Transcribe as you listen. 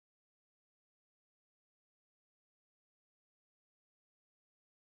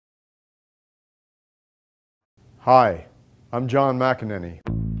Hi, I'm John McEnaney.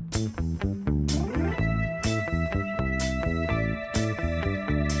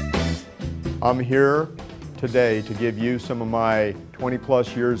 I'm here today to give you some of my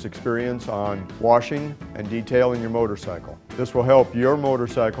 20+ years experience on washing and detailing your motorcycle. This will help your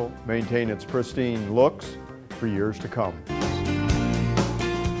motorcycle maintain its pristine looks for years to come.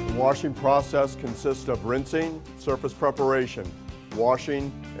 The washing process consists of rinsing, surface preparation,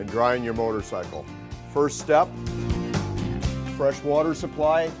 washing, and drying your motorcycle. First step, fresh water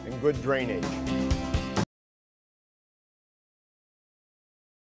supply and good drainage.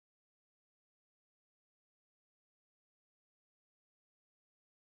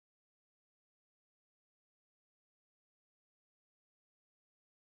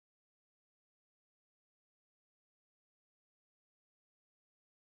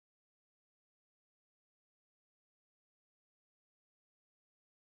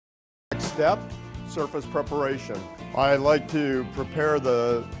 Next step, surface preparation. I like to prepare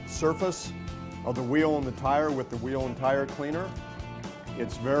the surface of the wheel and the tire with the wheel and tire cleaner.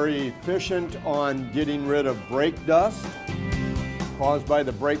 It's very efficient on getting rid of brake dust caused by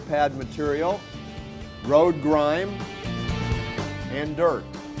the brake pad material, road grime, and dirt.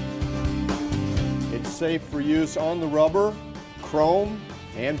 It's safe for use on the rubber, chrome,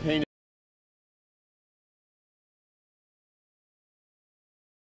 and paint.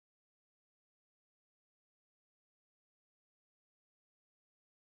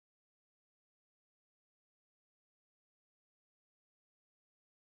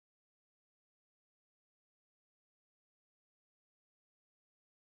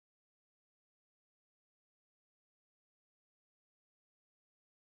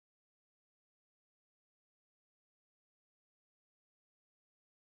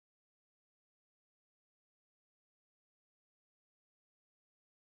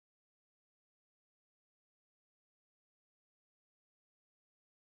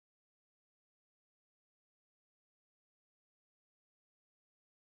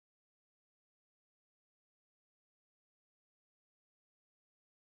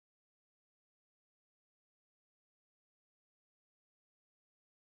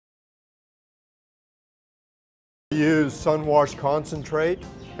 I use sun wash concentrate,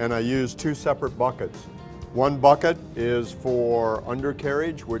 and I use two separate buckets. One bucket is for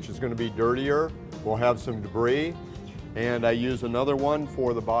undercarriage, which is going to be dirtier, will have some debris, and I use another one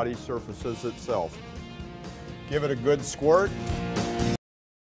for the body surfaces itself. Give it a good squirt.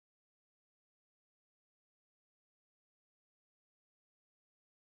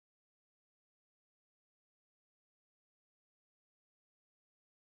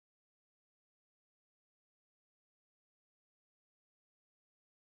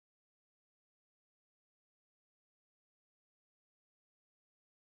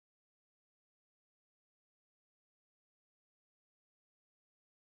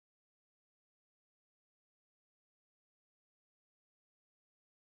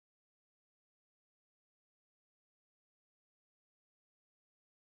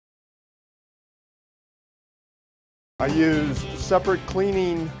 I use separate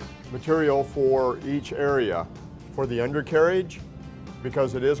cleaning material for each area. For the undercarriage,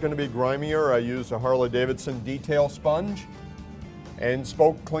 because it is going to be grimier, I use a Harley-Davidson detail sponge and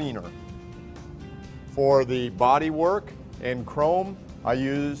spoke cleaner. For the body work and chrome, I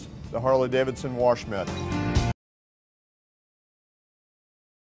use the Harley-Davidson wash mitt.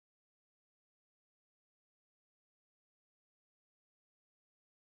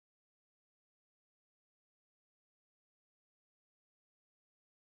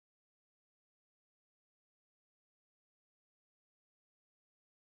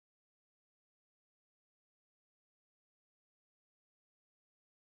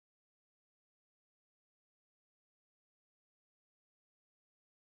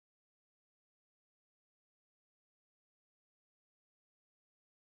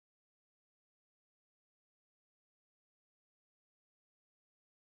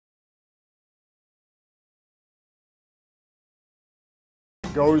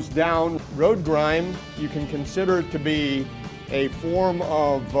 Goes down. Road grime, you can consider it to be a form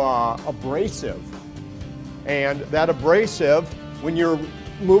of abrasive. And that abrasive, when you're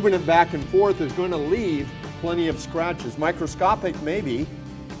moving it back and forth, is going to leave plenty of scratches. Microscopic maybe,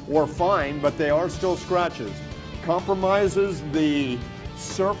 or fine, but they are still scratches. Compromises the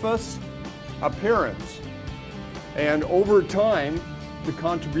surface appearance. And over time, the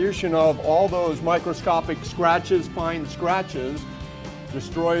contribution of all those microscopic scratches, fine scratches,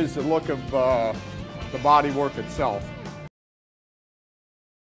 destroys the look of the bodywork itself.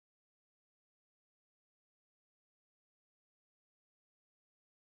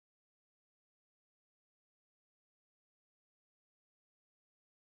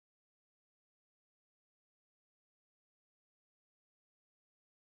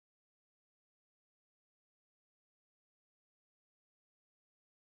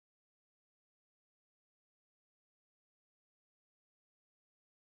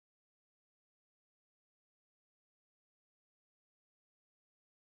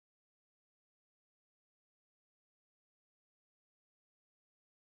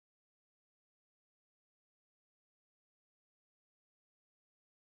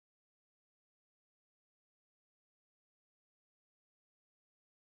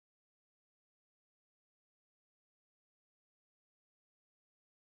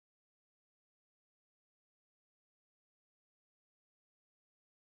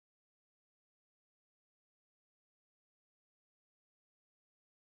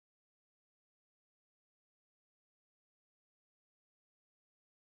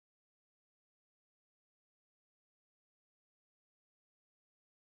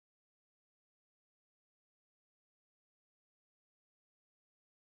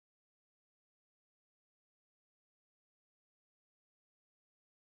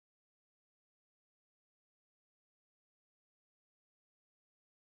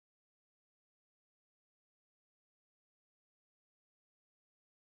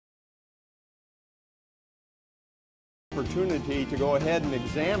 opportunity to go ahead and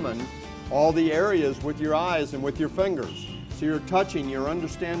examine all the areas with your eyes and with your fingers. So you're touching, you're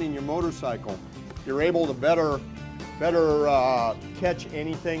understanding your motorcycle. You're able to better catch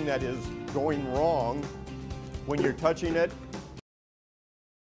anything that is going wrong when you're touching it.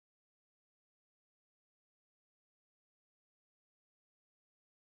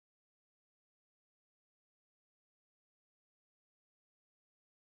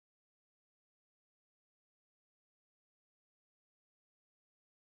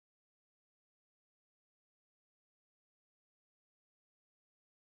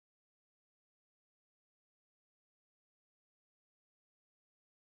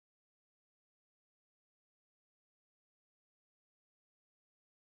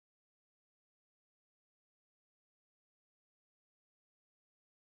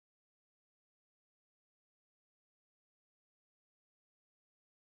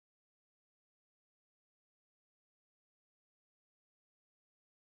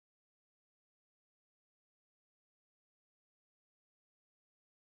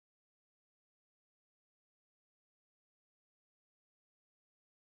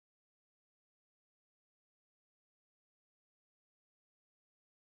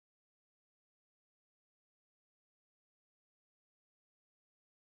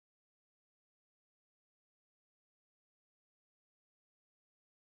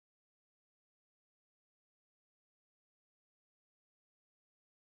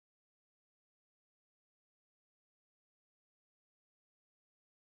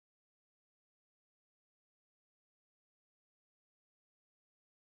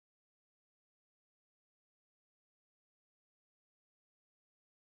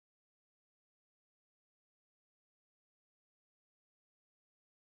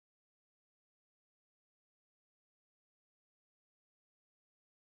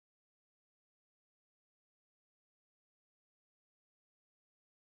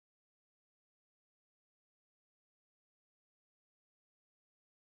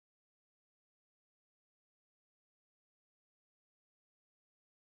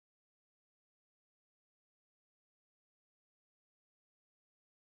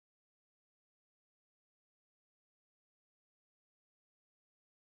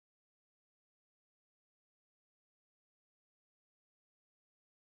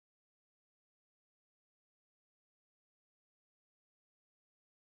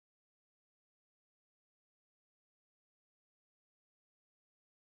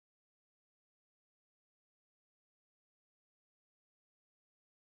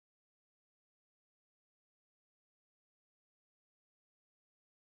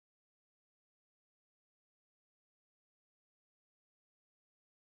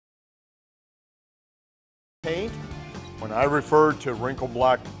 Paint. When I refer to wrinkle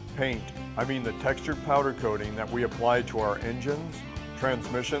black paint, I mean the textured powder coating that we apply to our engines,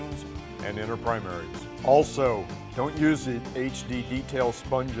 transmissions, and inner primaries. Also, don't use the HD Detail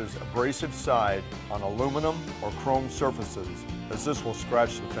Sponge's abrasive side on aluminum or chrome surfaces, as this will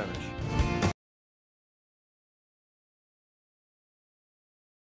scratch the finish.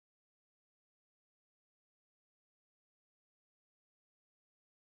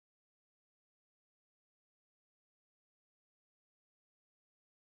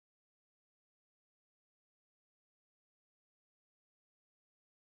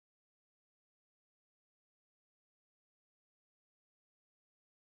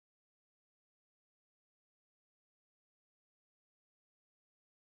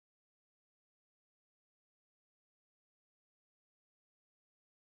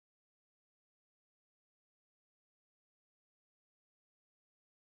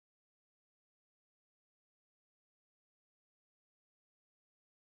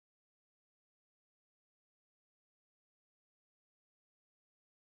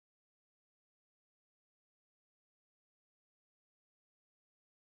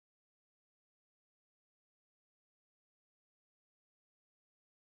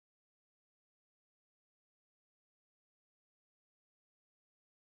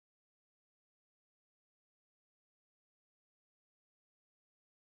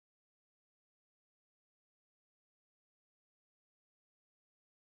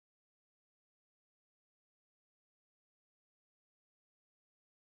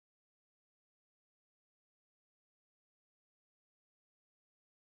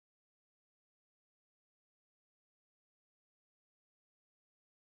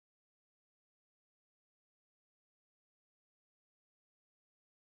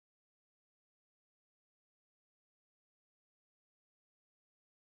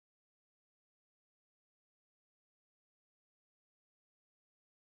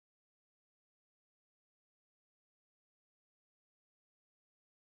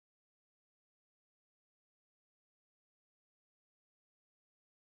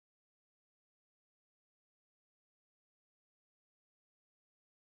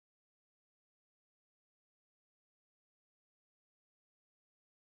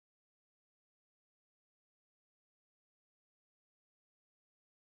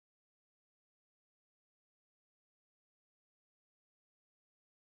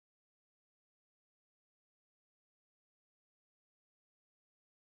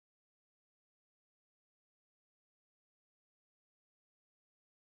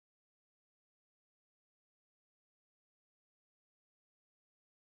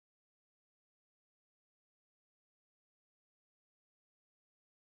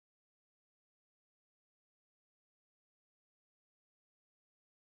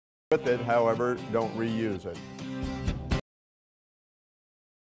 with it, however, don't reuse it.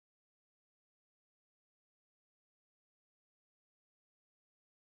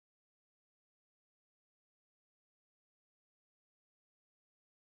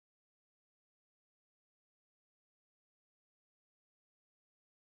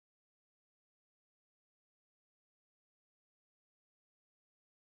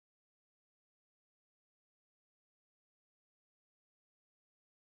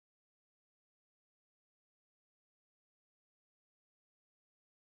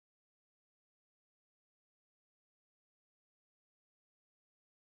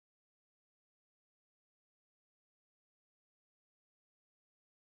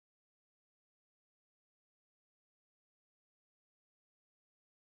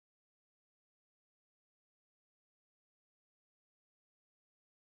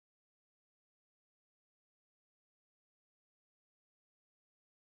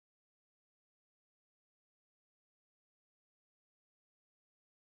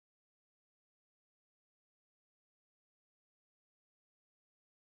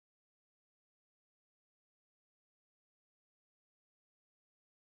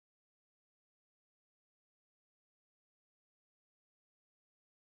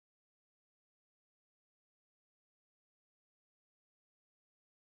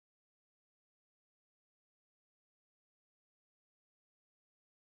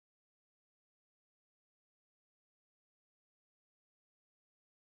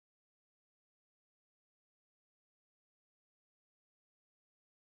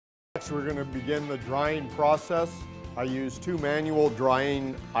 Next, we're going to begin the drying process. I use two manual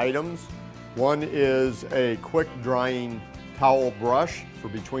drying items. One is a quick drying towel brush for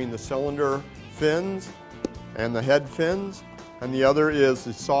between the cylinder fins and the head fins, and the other is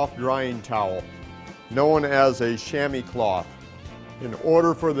the soft drying towel, known as a chamois cloth. In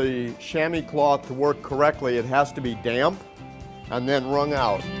order for the chamois cloth to work correctly, it has to be damp and then wrung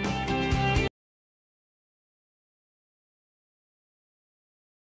out.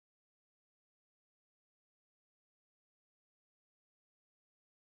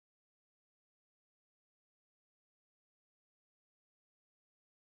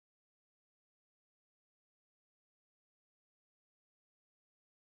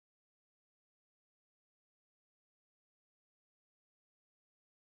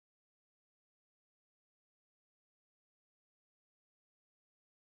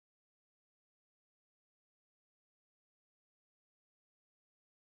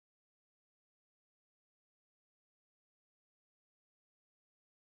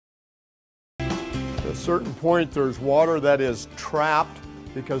 At a certain point, there's water that is trapped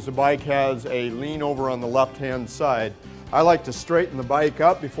because the bike has a lean over on the left-hand side. I like to straighten the bike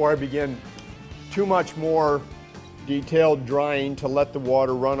up before I begin too much more detailed drying to let the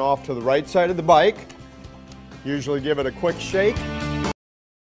water run off to the right side of the bike. Usually give it a quick shake.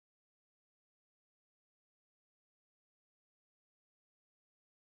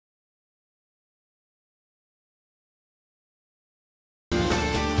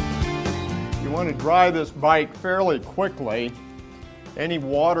 You want to dry this bike fairly quickly. Any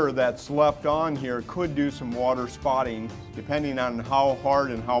water that's left on here could do some water spotting depending on how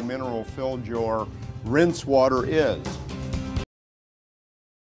hard and how mineral filled your rinse water is.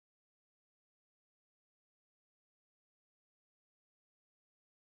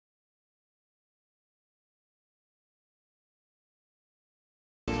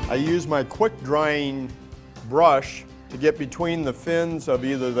 I use my quick drying brush to get between the fins of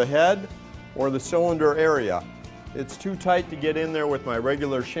either the head or the cylinder area. It's too tight to get in there with my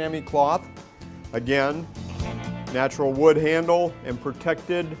regular chamois cloth. Again, natural wood handle and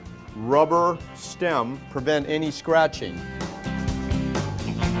protected rubber stem prevent any scratching.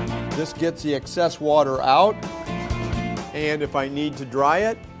 This gets the excess water out, and if I need to dry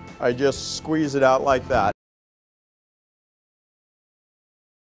it, I just squeeze it out like that.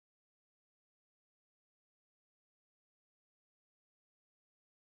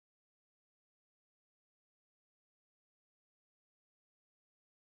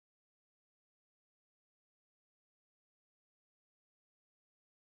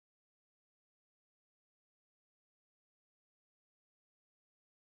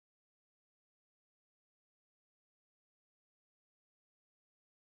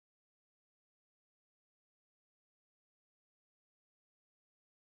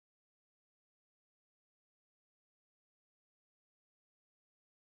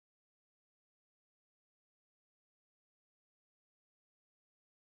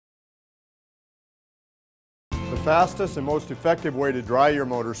 The fastest and most effective way to dry your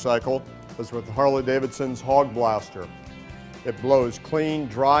motorcycle is with Harley-Davidson's Hog Blaster. It blows clean,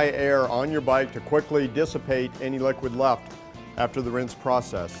 dry air on your bike to quickly dissipate any liquid left after the rinse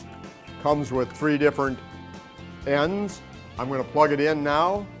process. Comes with 3 different ends. I'm going to plug it in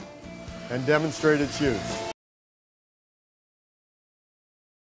now and demonstrate its use.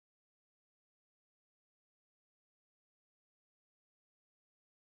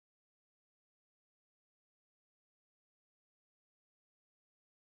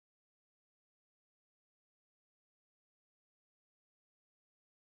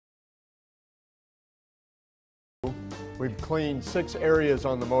 We've cleaned 6 areas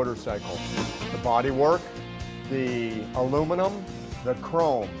on the motorcycle. The bodywork, the aluminum, the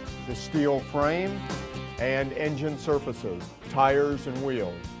chrome, the steel frame, and engine surfaces, tires and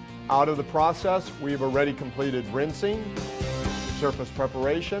wheels. Out of the process, we've already completed rinsing, surface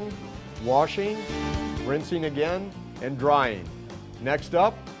preparation, washing, rinsing again, and drying. Next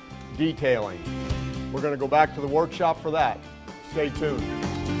up, detailing. We're going to go back to the workshop for that. Stay tuned.